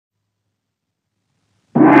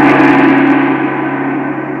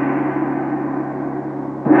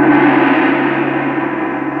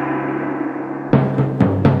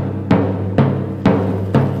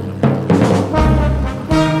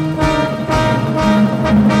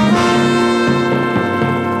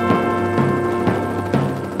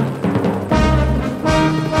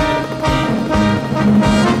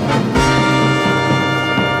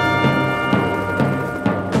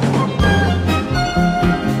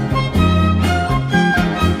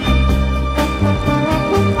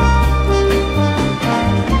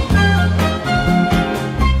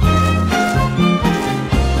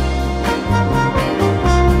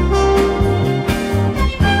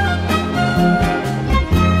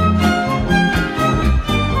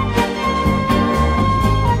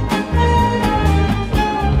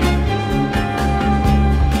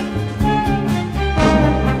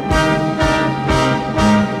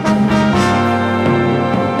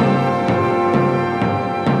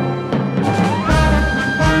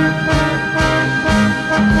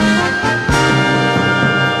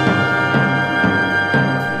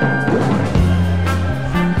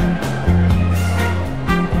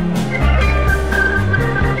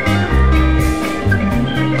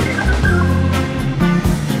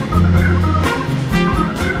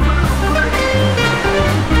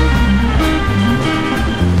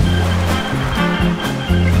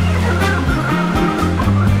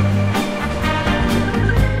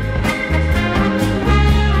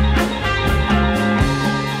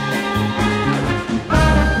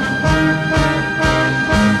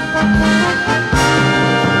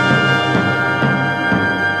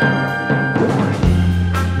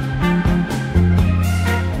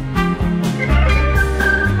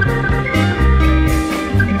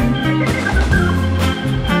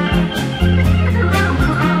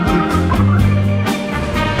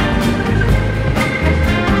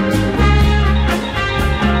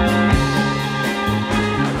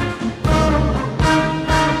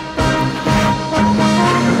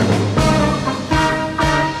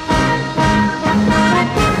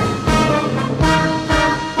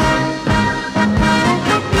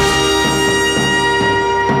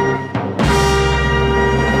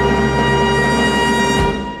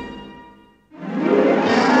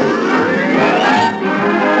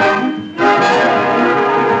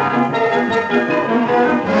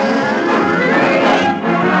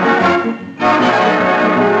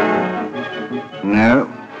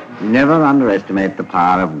never underestimate the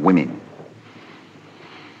power of women.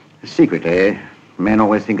 Secretly, men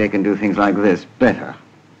always think they can do things like this better.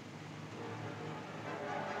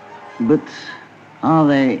 But are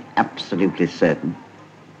they absolutely certain?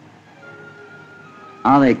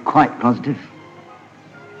 Are they quite positive?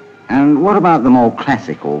 And what about the more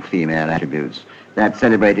classical female attributes? That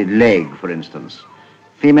celebrated leg, for instance.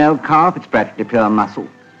 Female calf, it's practically pure muscle.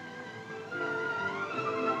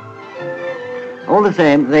 All the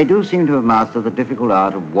same, they do seem to have mastered the difficult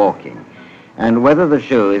art of walking. And whether the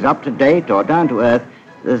shoe is up to date or down to earth,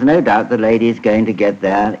 there's no doubt the lady is going to get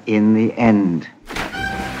there in the end.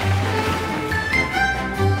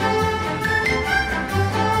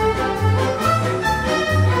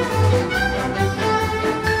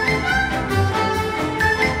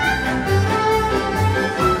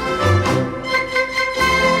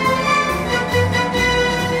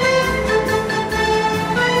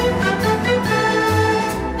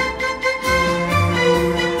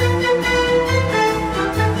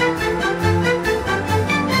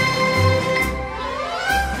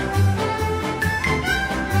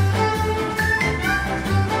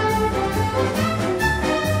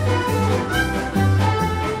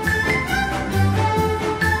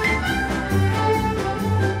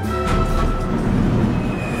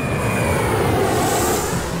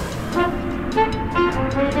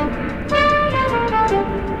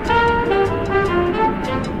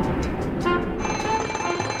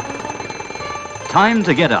 Time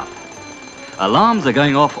to get up. Alarms are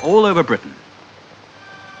going off all over Britain.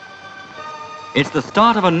 It's the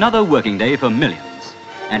start of another working day for millions.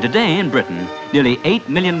 And today in Britain, nearly 8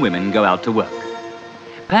 million women go out to work.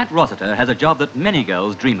 Pat Rossiter has a job that many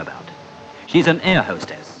girls dream about. She's an air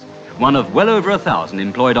hostess, one of well over 1,000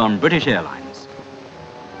 employed on British Airlines.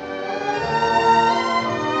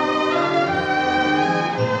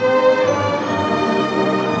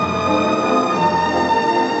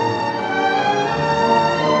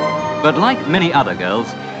 But like many other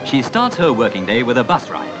girls, she starts her working day with a bus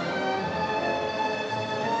ride.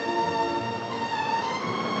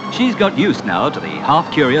 She's got used now to the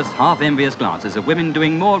half-curious, half-envious glances of women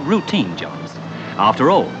doing more routine jobs. After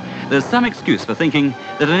all, there's some excuse for thinking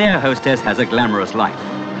that an air hostess has a glamorous life.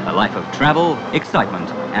 A life of travel, excitement,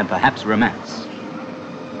 and perhaps romance.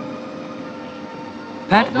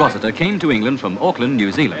 Pat Rossiter came to England from Auckland,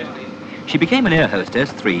 New Zealand. She became an air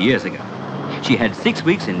hostess 3 years ago. She had 6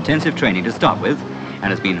 weeks intensive training to start with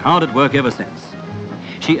and has been hard at work ever since.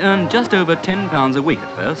 She earned just over £10 a week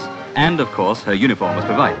at first, and of course her uniform was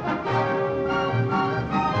provided.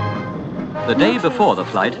 The day before the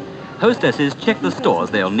flight, hostesses check the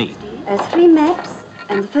stores they'll need. 3 maps,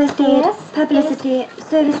 and the first aid, publicity,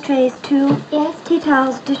 service trays 2, tea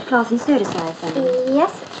towels, dishcloths and soda size.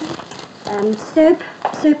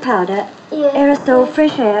 Soap powder, aerosol,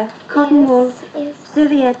 fresh air, cotton wool,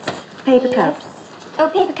 serviettes, paper cups. Oh,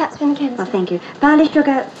 paper cups from the chemist. Oh, thank you. Barley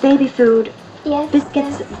sugar, baby food,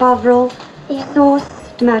 biscuits, bovril, sauce,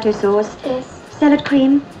 tomato sauce, salad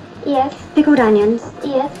cream, pickled onions,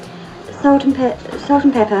 salt and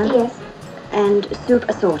pepper, and soup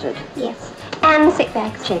assorted. And 6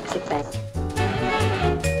 bags. Check 6 bags.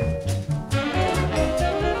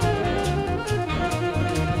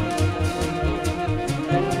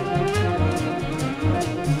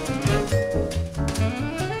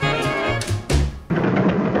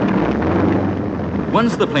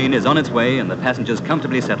 Once the plane is on its way and the passengers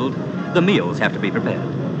comfortably settled, the meals have to be prepared.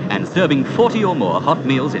 And serving 40 or more hot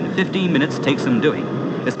meals in 15 minutes takes some doing,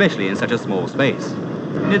 especially in such a small space.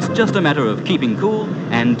 It's just a matter of keeping cool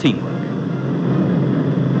and teamwork.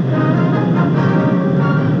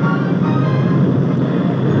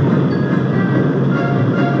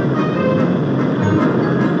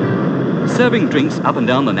 Serving drinks up and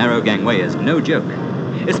down the narrow gangway is no joke,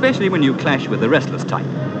 especially when you clash with the restless type.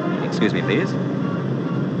 Excuse me, please.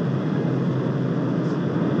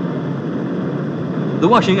 The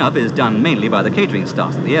washing up is done mainly by the catering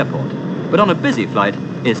staff at the airport, but on a busy flight,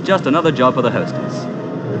 it's just another job for the hostess.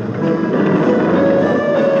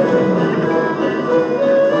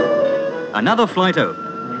 Another flight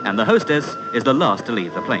over, and the hostess is the last to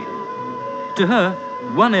leave the plane. To her,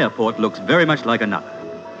 one airport looks very much like another,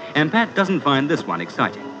 and Pat doesn't find this one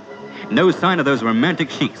exciting. No sign of those romantic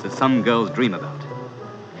sheiks that some girls dream about.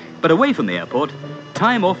 But away from the airport,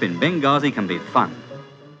 time off in Benghazi can be fun.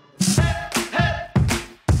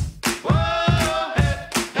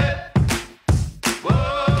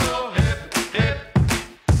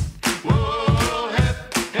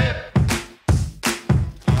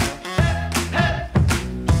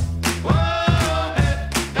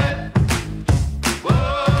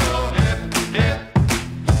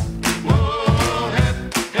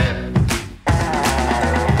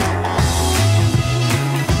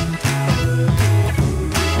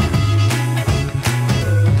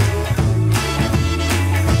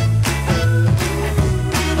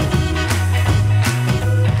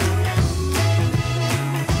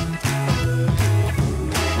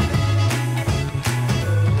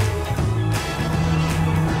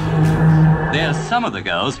 some of the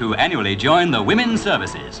girls who annually join the women's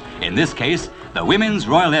services, in this case, the Women's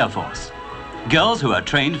Royal Air Force. Girls who are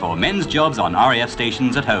trained for men's jobs on RAF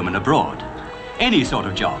stations at home and abroad. Any sort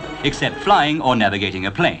of job, except flying or navigating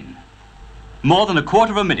a plane. More than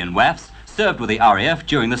 250,000 WAFs served with the RAF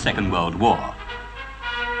during the Second World War.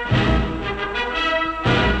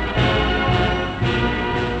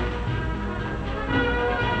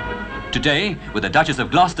 Today, with the Duchess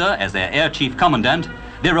of Gloucester as their Air Chief Commandant,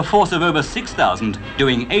 they're a force of over 6,000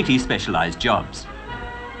 doing 80 specialised jobs.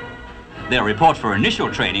 They'll report for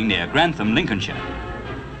initial training near Grantham, Lincolnshire.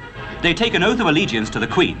 They take an oath of allegiance to the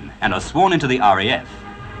Queen and are sworn into the RAF.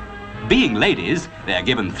 Being ladies, they are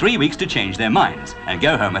given 3 weeks to change their minds and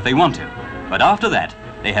go home if they want to. But after that,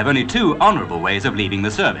 they have only 2 honourable ways of leaving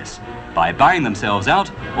the service, by buying themselves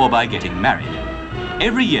out or by getting married.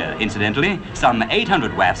 Every year, incidentally, some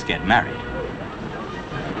 800 WAFs get married.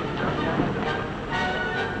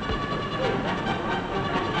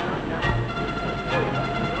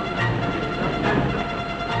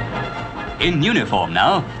 In uniform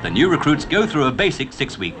now, the new recruits go through a basic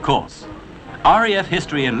 6-week course. RAF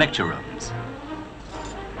history and lecture rooms.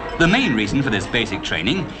 The main reason for this basic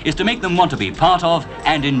training is to make them want to be part of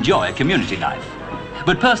and enjoy community life.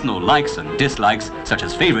 But personal likes and dislikes, such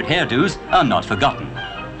as favourite hairdos, are not forgotten.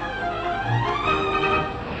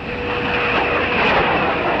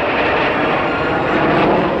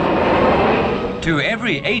 To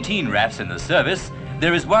every 18 RAFs in the service,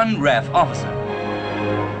 there is 1 RAF officer.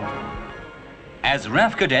 As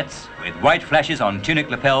RAF cadets, with white flashes on tunic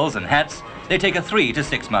lapels and hats, they take a 3 to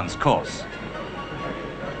 6 months course.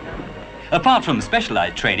 Apart from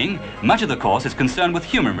specialised training, much of the course is concerned with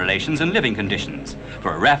human relations and living conditions,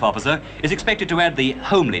 for a RAF officer is expected to add the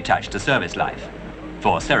homely touch to service life.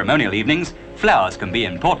 For ceremonial evenings, flowers can be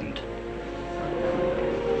important.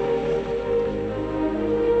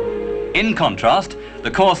 In contrast,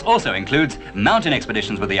 the course also includes mountain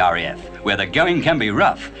expeditions with the RAF, where the going can be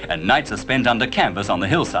rough and nights are spent under canvas on the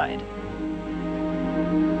hillside.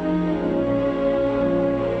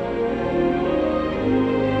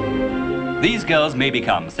 These girls may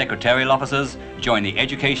become secretarial officers, join the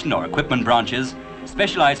education or equipment branches,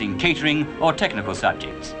 specialise in catering or technical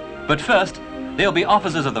subjects. But first, they'll be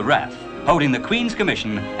officers of the RAF, holding the Queen's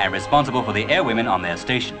Commission and responsible for the airwomen on their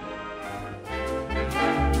station.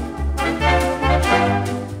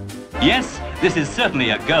 Yes, this is certainly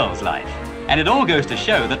a girl's life, and it all goes to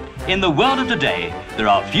show that in the world of today, there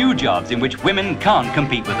are few jobs in which women can't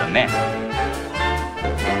compete with the men.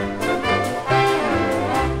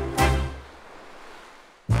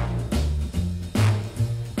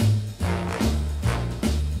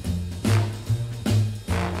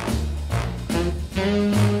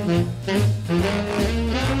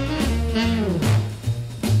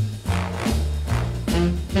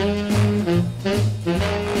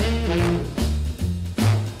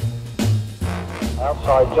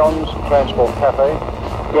 Outside John's Transport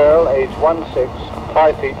Cafe, girl aged 16,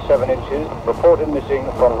 5 feet 7 inches, reported missing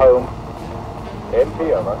from home.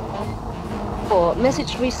 MP, over. 4,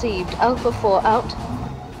 message received, Alpha 4 out.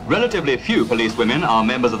 Relatively few policewomen are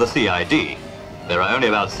members of the CID. There are only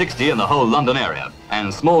about 60 in the whole London area,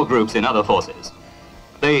 and small groups in other forces.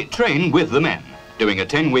 They train with the men, doing a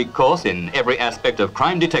 10-week course in every aspect of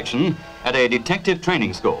crime detection at a detective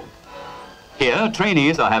training school. Here,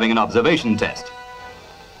 trainees are having an observation test.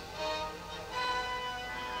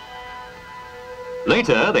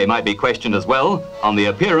 Later, they might be questioned as well on the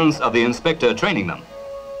appearance of the inspector training them.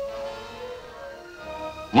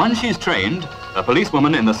 Once she's trained, a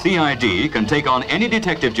policewoman in the CID can take on any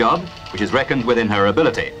detective job which is reckoned within her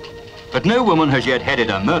ability. But no woman has yet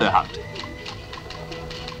headed a murder hunt.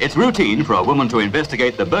 It's routine for a woman to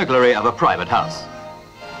investigate the burglary of a private house.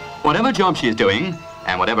 Whatever job she's doing,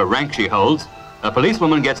 and whatever rank she holds, a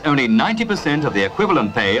policewoman gets only 90% of the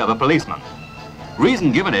equivalent pay of a policeman.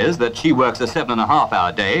 Reason given is that she works a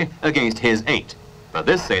 7.5-hour day against his 8. But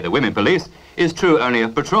this, say the women police, is true only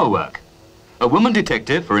of patrol work. A woman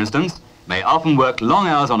detective, for instance, may often work long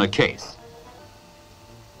hours on a case.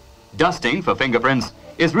 Dusting for fingerprints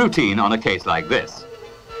is routine on a case like this.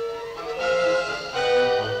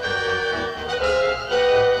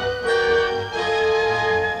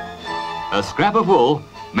 A scrap of wool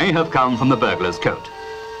may have come from the burglar's coat.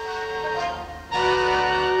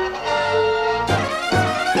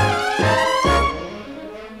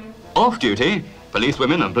 Off-duty,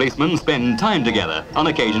 policewomen and policemen spend time together on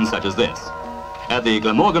occasions such as this. At the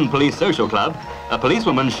Glamorgan Police Social Club, a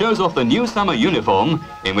policewoman shows off the new summer uniform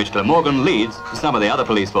in which Glamorgan leads some of the other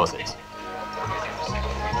police forces.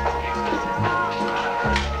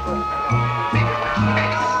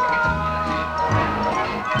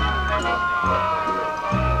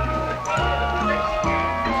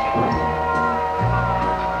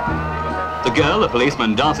 The girl a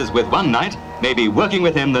policeman dances with one night may be working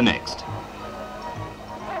with him the next.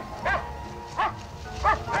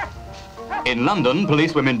 In London,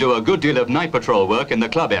 policewomen do a good deal of night patrol work in the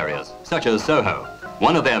club areas, such as Soho.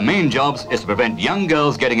 One of their main jobs is to prevent young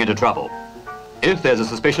girls getting into trouble. If there's a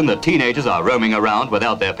suspicion that teenagers are roaming around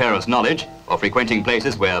without their parents' knowledge, or frequenting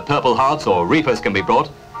places where Purple Hearts or Reapers can be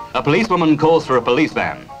brought, a policewoman calls for a police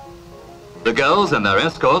van. The girls and their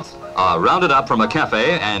escorts are rounded up from a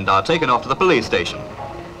cafe and are taken off to the police station.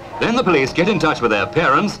 Then the police get in touch with their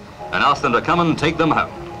parents and ask them to come and take them home.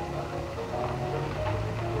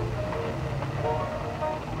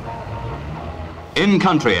 In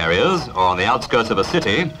country areas, or on the outskirts of a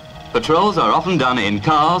city, patrols are often done in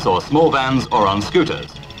cars or small vans or on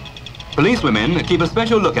scooters. Policewomen keep a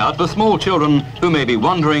special lookout for small children who may be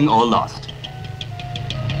wandering or lost.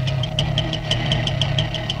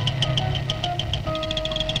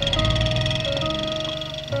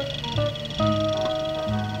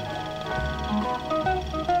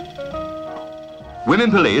 Women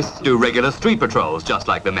police do regular street patrols just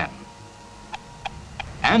like the men.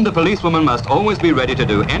 And the policewoman must always be ready to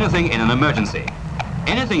do anything in an emergency.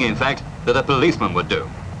 Anything, in fact, that a policeman would do.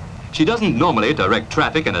 She doesn't normally direct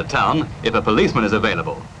traffic in a town if a policeman is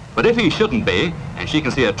available. But if he shouldn't be, and she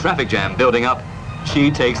can see a traffic jam building up,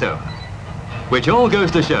 she takes over. Which all goes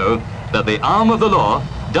to show that the arm of the law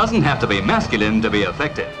doesn't have to be masculine to be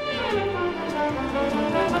effective.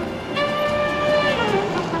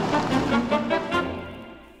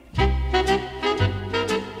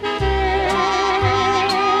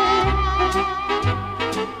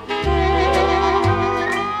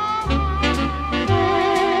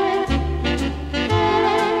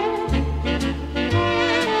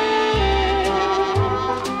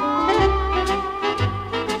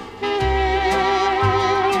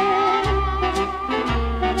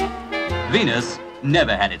 Venus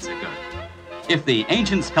never had it so good. If the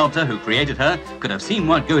ancient sculptor who created her could have seen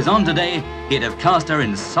what goes on today, he'd have cast her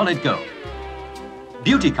in solid gold.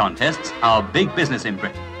 Beauty contests are big business in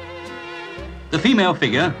Britain. The female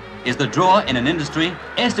figure is the draw in an industry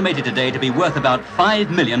estimated today to be worth about £5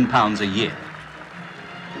 million a year.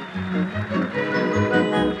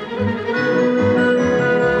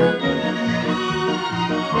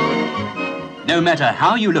 No matter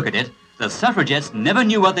how you look at it, the suffragettes never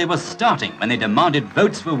knew what they were starting when they demanded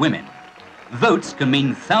votes for women. Votes can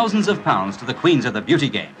mean thousands of pounds to the queens of the beauty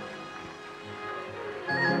game.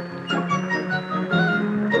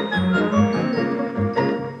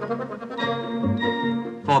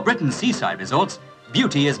 For Britain's seaside resorts,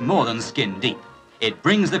 beauty is more than skin deep. It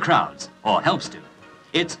brings the crowds, or helps to.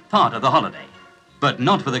 It's part of the holiday, but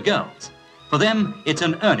not for the girls. For them, it's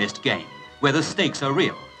an earnest game, where the stakes are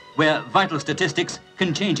real, where vital statistics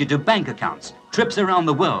can change into bank accounts, trips around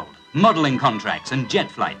the world, modeling contracts and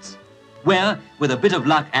jet flights. Where, with a bit of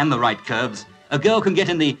luck and the right curves, a girl can get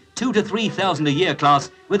in the 2,000 to 3,000 a year class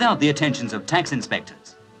without the attentions of tax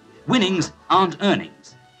inspectors. Winnings aren't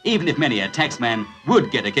earnings, even if many a taxman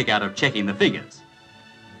would get a kick out of checking the figures.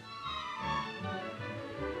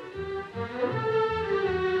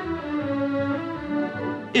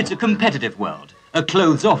 It's a competitive world, a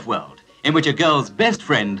clothes-off world, in which a girl's best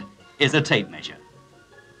friend is a tape measure.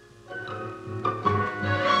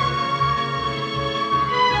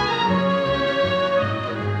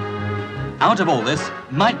 Out of all this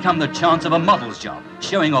might come the chance of a model's job,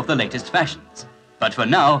 showing off the latest fashions. But for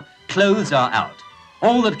now, clothes are out.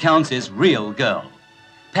 All that counts is real girl.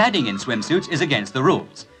 Padding in swimsuits is against the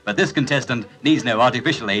rules, but this contestant needs no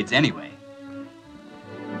artificial aids anyway.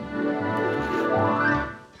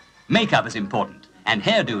 Makeup is important, and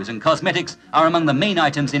hairdos and cosmetics are among the main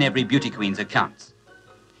items in every beauty queen's accounts.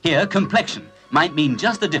 Here, complexion might mean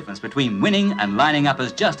just the difference between winning and lining up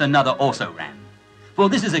as just another also-ran. For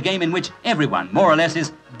this is a game in which everyone, more or less,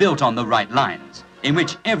 is built on the right lines, in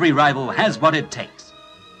which every rival has what it takes.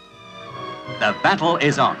 The battle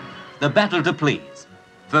is on, the battle to please.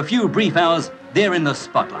 For a few brief hours, they're in the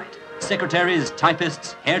spotlight. Secretaries,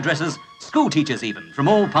 typists, hairdressers, school teachers even, from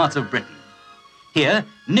all parts of Britain. Here,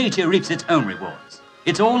 nature reaps its own rewards.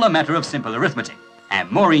 It's all a matter of simple arithmetic. And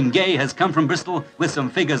Maureen Gay has come from Bristol with some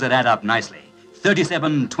figures that add up nicely.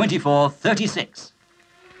 37, 24, 36.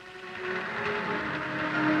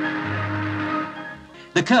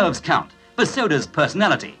 The curves count, but so does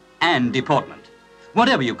personality and deportment.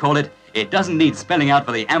 Whatever you call it, it doesn't need spelling out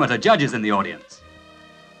for the amateur judges in the audience.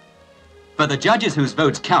 But the judges whose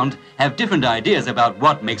votes count have different ideas about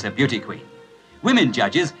what makes a beauty queen. Women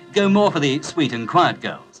judges go more for the sweet and quiet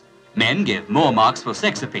girls. Men give more marks for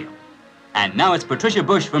sex appeal. And now it's Patricia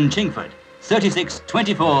Bush from Chingford, 36,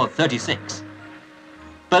 24, 36.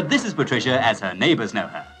 But this is Patricia as her neighbours know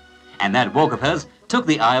her. And that walk of hers took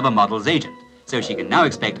the eye of a model's agent, so she can now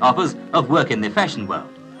expect offers of work in the fashion world.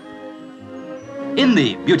 In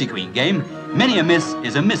the beauty queen game, many a miss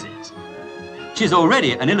is a Mrs. She's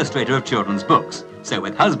already an illustrator of children's books, so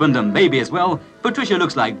with husband and baby as well, Patricia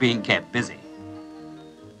looks like being kept busy.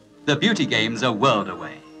 The beauty game's a world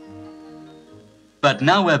away. But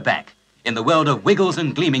now we're back in the world of wiggles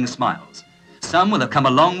and gleaming smiles. Some will have come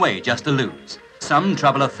a long way just to lose. Some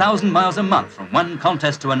travel 1,000 miles a month from one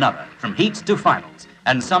contest to another, from heats to finals,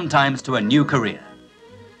 and sometimes to a new career.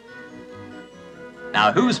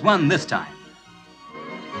 Now who's won this time?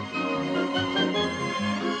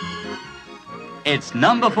 It's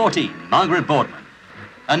number 14, Margaret Boardman.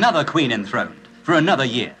 Another queen enthroned for another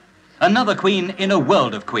year. Another queen in a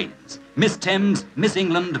world of queens. Miss Thames, Miss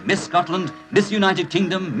England, Miss Scotland, Miss United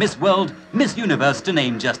Kingdom, Miss World, Miss Universe, to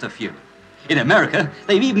name just a few. In America,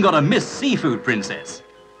 they've even got a Miss Seafood Princess.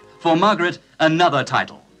 For Margaret, another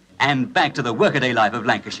title, and back to the workaday life of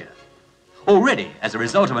Lancashire. Already, as a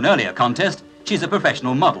result of an earlier contest, she's a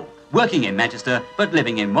professional model, working in Manchester but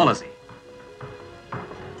living in Wallasey.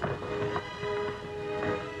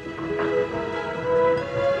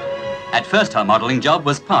 At first, her modelling job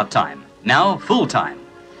was part-time, now full-time.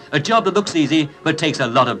 A job that looks easy but takes a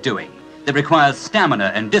lot of doing, that requires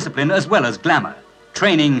stamina and discipline as well as glamour,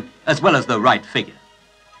 training as well as the right figure.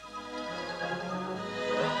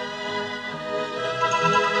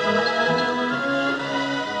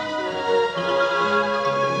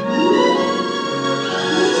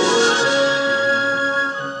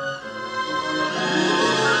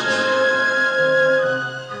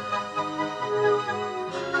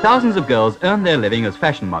 Thousands of girls earn their living as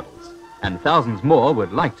fashion models, and thousands more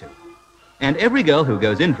would like to. And every girl who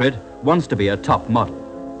goes in for it wants to be a top model.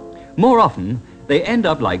 More often, they end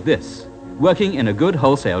up like this, working in a good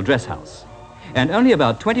wholesale dress house. And only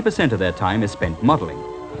about 20% of their time is spent modeling.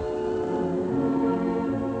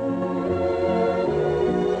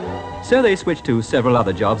 So they switch to several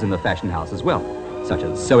other jobs in the fashion house as well, such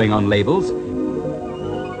as sewing on labels,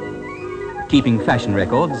 keeping fashion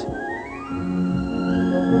records,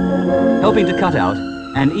 helping to cut out,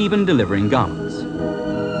 and even delivering garments.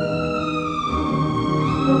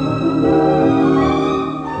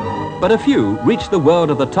 But a few reach the world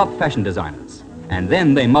of the top fashion designers, and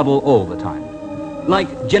then they model all the time.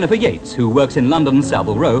 Like Jennifer Yates, who works in London's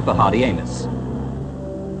Savile Row for Hardy Amis.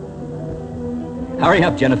 Hurry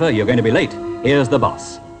up, Jennifer, you're going to be late. Here's the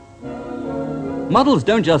boss. Models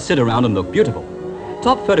don't just sit around and look beautiful.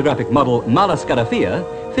 Top photographic model Mala Scarafia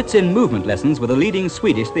fits in movement lessons with a leading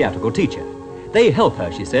Swedish theatrical teacher. They help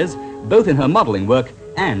her, she says, both in her modeling work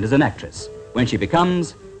and as an actress, when she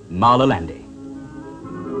becomes Marla Landy.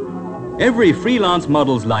 Every freelance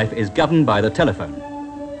model's life is governed by the telephone.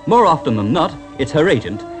 More often than not, it's her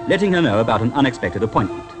agent letting her know about an unexpected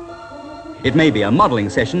appointment. It may be a modeling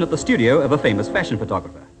session at the studio of a famous fashion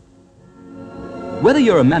photographer. Whether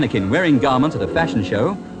you're a mannequin wearing garments at a fashion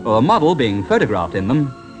show or a model being photographed in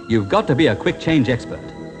them, you've got to be a quick change expert.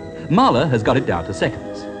 Marla has got it down to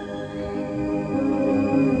seconds.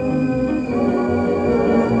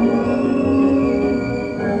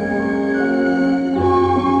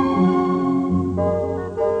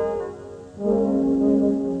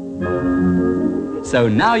 So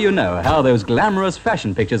now you know how those glamorous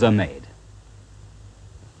fashion pictures are made.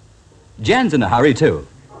 Jan's in a hurry too.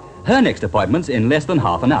 Her next appointment's in less than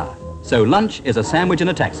half an hour, so lunch is a sandwich and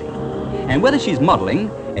a taxi. And whether she's modeling,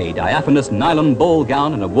 a diaphanous nylon ball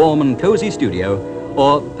gown in a warm and cozy studio,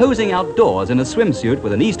 or posing outdoors in a swimsuit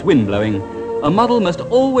with an east wind blowing, a model must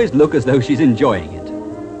always look as though she's enjoying it.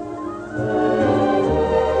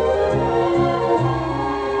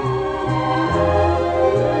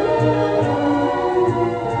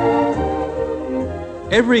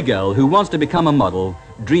 Every girl who wants to become a model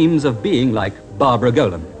dreams of being like Barbara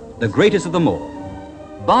Golan, the greatest of them all.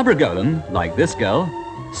 Barbara Golan, like this girl,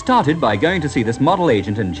 started by going to see this model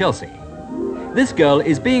agent in Chelsea. This girl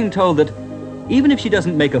is being told that even if she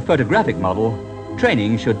doesn't make a photographic model,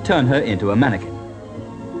 training should turn her into a mannequin.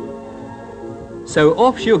 So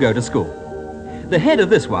off she'll go to school. The head of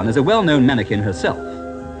this one is a well-known mannequin herself.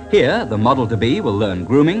 Here, the model-to-be will learn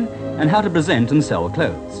grooming and how to present and sell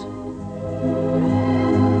clothes.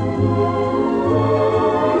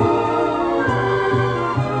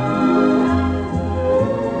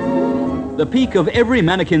 The peak of every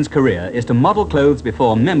mannequin's career is to model clothes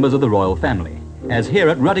before members of the royal family, as here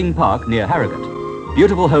at Rudding Park near Harrogate,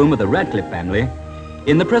 beautiful home of the Radcliffe family,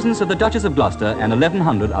 in the presence of the Duchess of Gloucester and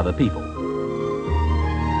 1,100 other people.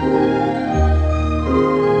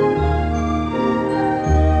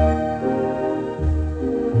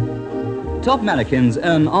 Top mannequins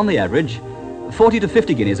earn, on the average, 40 to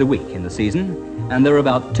 50 guineas a week in the season, and there are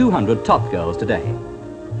about 200 top girls today.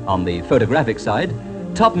 On the photographic side,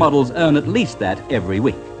 top models earn at least that every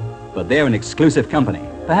week, but they're an exclusive company,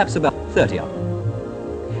 perhaps about 30 of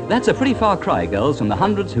them. That's a pretty far cry, girls, from the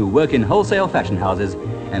hundreds who work in wholesale fashion houses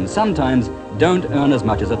and sometimes don't earn as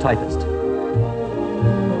much as a typist.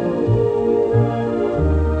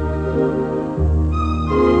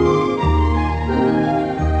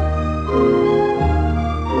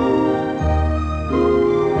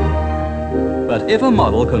 But if a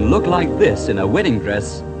model can look like this in a wedding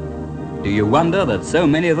dress, do you wonder that so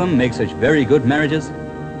many of them make such very good marriages?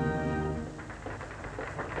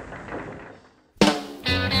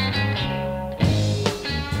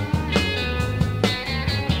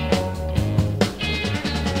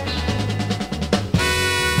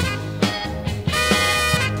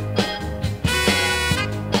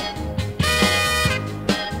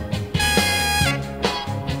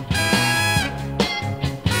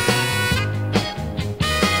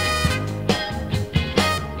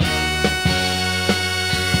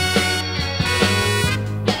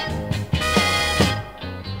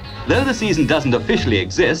 Though the season doesn't officially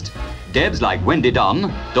exist, Debs like Wendy Don,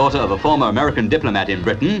 daughter of a former American diplomat in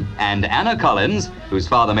Britain, and Anna Collins, whose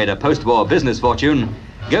father made a post-war business fortune,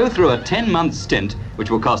 go through a 10-month stint which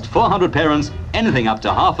will cost 400 parents anything up to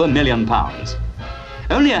 £500,000.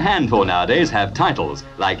 Only a handful nowadays have titles,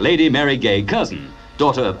 like Lady Mary Gay Curzon,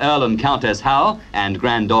 daughter of Earl and Countess Howe and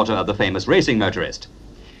granddaughter of the famous racing motorist.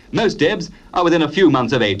 Most Debs are within a few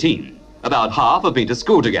months of 18. About half have been to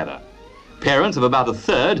school together. Parents of about a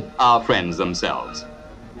third are friends themselves.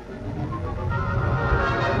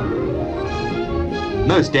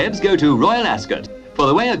 Most Debs go to Royal Ascot, for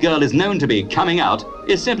the way a girl is known to be coming out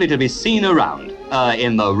is simply to be seen around,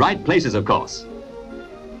 in the right places, of course.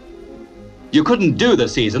 You couldn't do the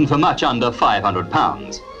season for much under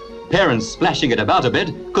 £500. Parents splashing it about a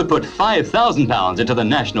bit could put £5,000 into the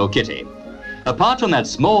national kitty. Apart from that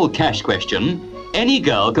small cash question, any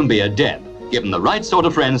girl can be a Deb, given the right sort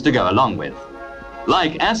of friends to go along with.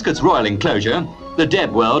 Like Ascot's royal enclosure, the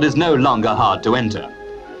Deb world is no longer hard to enter.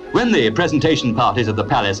 When the presentation parties at the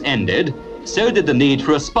palace ended, so did the need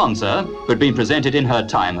for a sponsor who'd been presented in her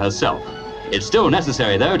time herself. It's still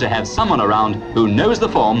necessary, though, to have someone around who knows the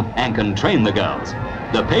form and can train the girls.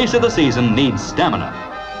 The pace of the season needs stamina.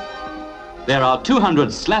 There are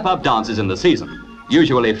 200 slap-up dances in the season,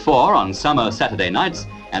 usually 4 on summer Saturday nights,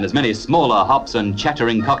 and as many smaller hops and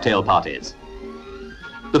chattering cocktail parties.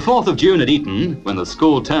 The 4th of June at Eton, when the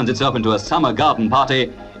school turns itself into a summer garden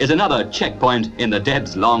party, is another checkpoint in the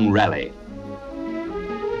Debs' long rally.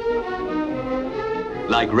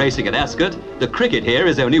 Like racing at Ascot, the cricket here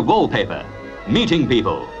is only wallpaper. Meeting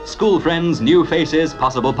people, school friends, new faces,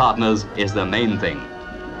 possible partners is the main thing.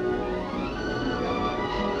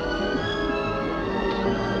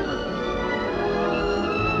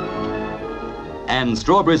 And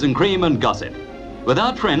strawberries and cream and gossip.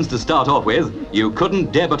 Without friends to start off with, you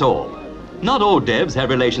couldn't Deb at all. Not all Debs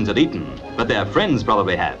have relations at Eton, but their friends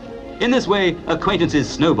probably have. In this way, acquaintances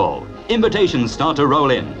snowball, invitations start to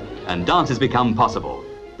roll in, and dances become possible.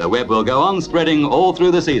 The web will go on spreading all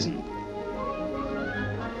through the season.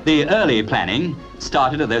 The early planning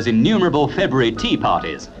started at those innumerable February tea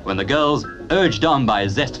parties, when the girls, urged on by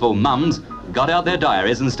zestful mums, got out their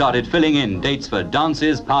diaries and started filling in dates for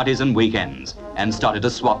dances, parties and weekends, and started to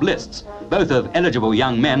swap lists, both of eligible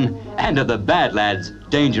young men and of the bad lads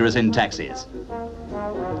dangerous in taxis.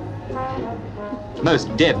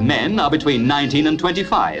 Most Deb men are between 19 and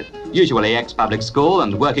 25, usually ex-public school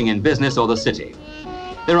and working in business or the city.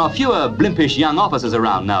 There are fewer blimpish young officers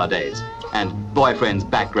around nowadays, and boyfriends'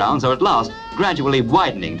 backgrounds are at last gradually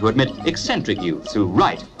widening to admit eccentric youths who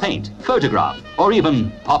write, paint, photograph, or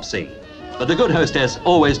even pop sing. But the good hostess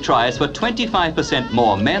always tries for 25%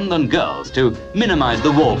 more men than girls to minimize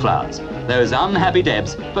the wallflowers, those unhappy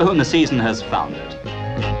Debs for whom the season has foundered.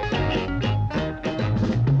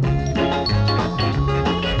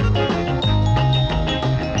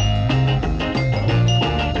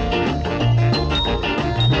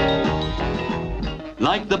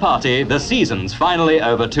 Like the party, the season's finally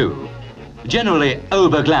over too. Generally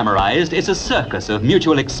over-glamorized, it's a circus of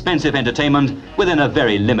mutual expensive entertainment within a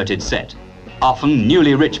very limited set. Often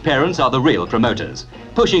newly rich parents are the real promoters,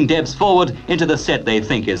 pushing Debs forward into the set they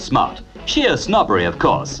think is smart. Sheer snobbery, of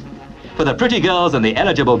course. For the pretty girls and the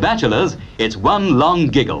eligible bachelors, it's one long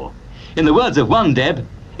giggle. In the words of one Deb,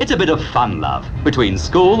 it's a bit of fun love between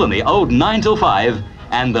school and the old 9 till 5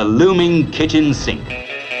 and the looming kitchen sink.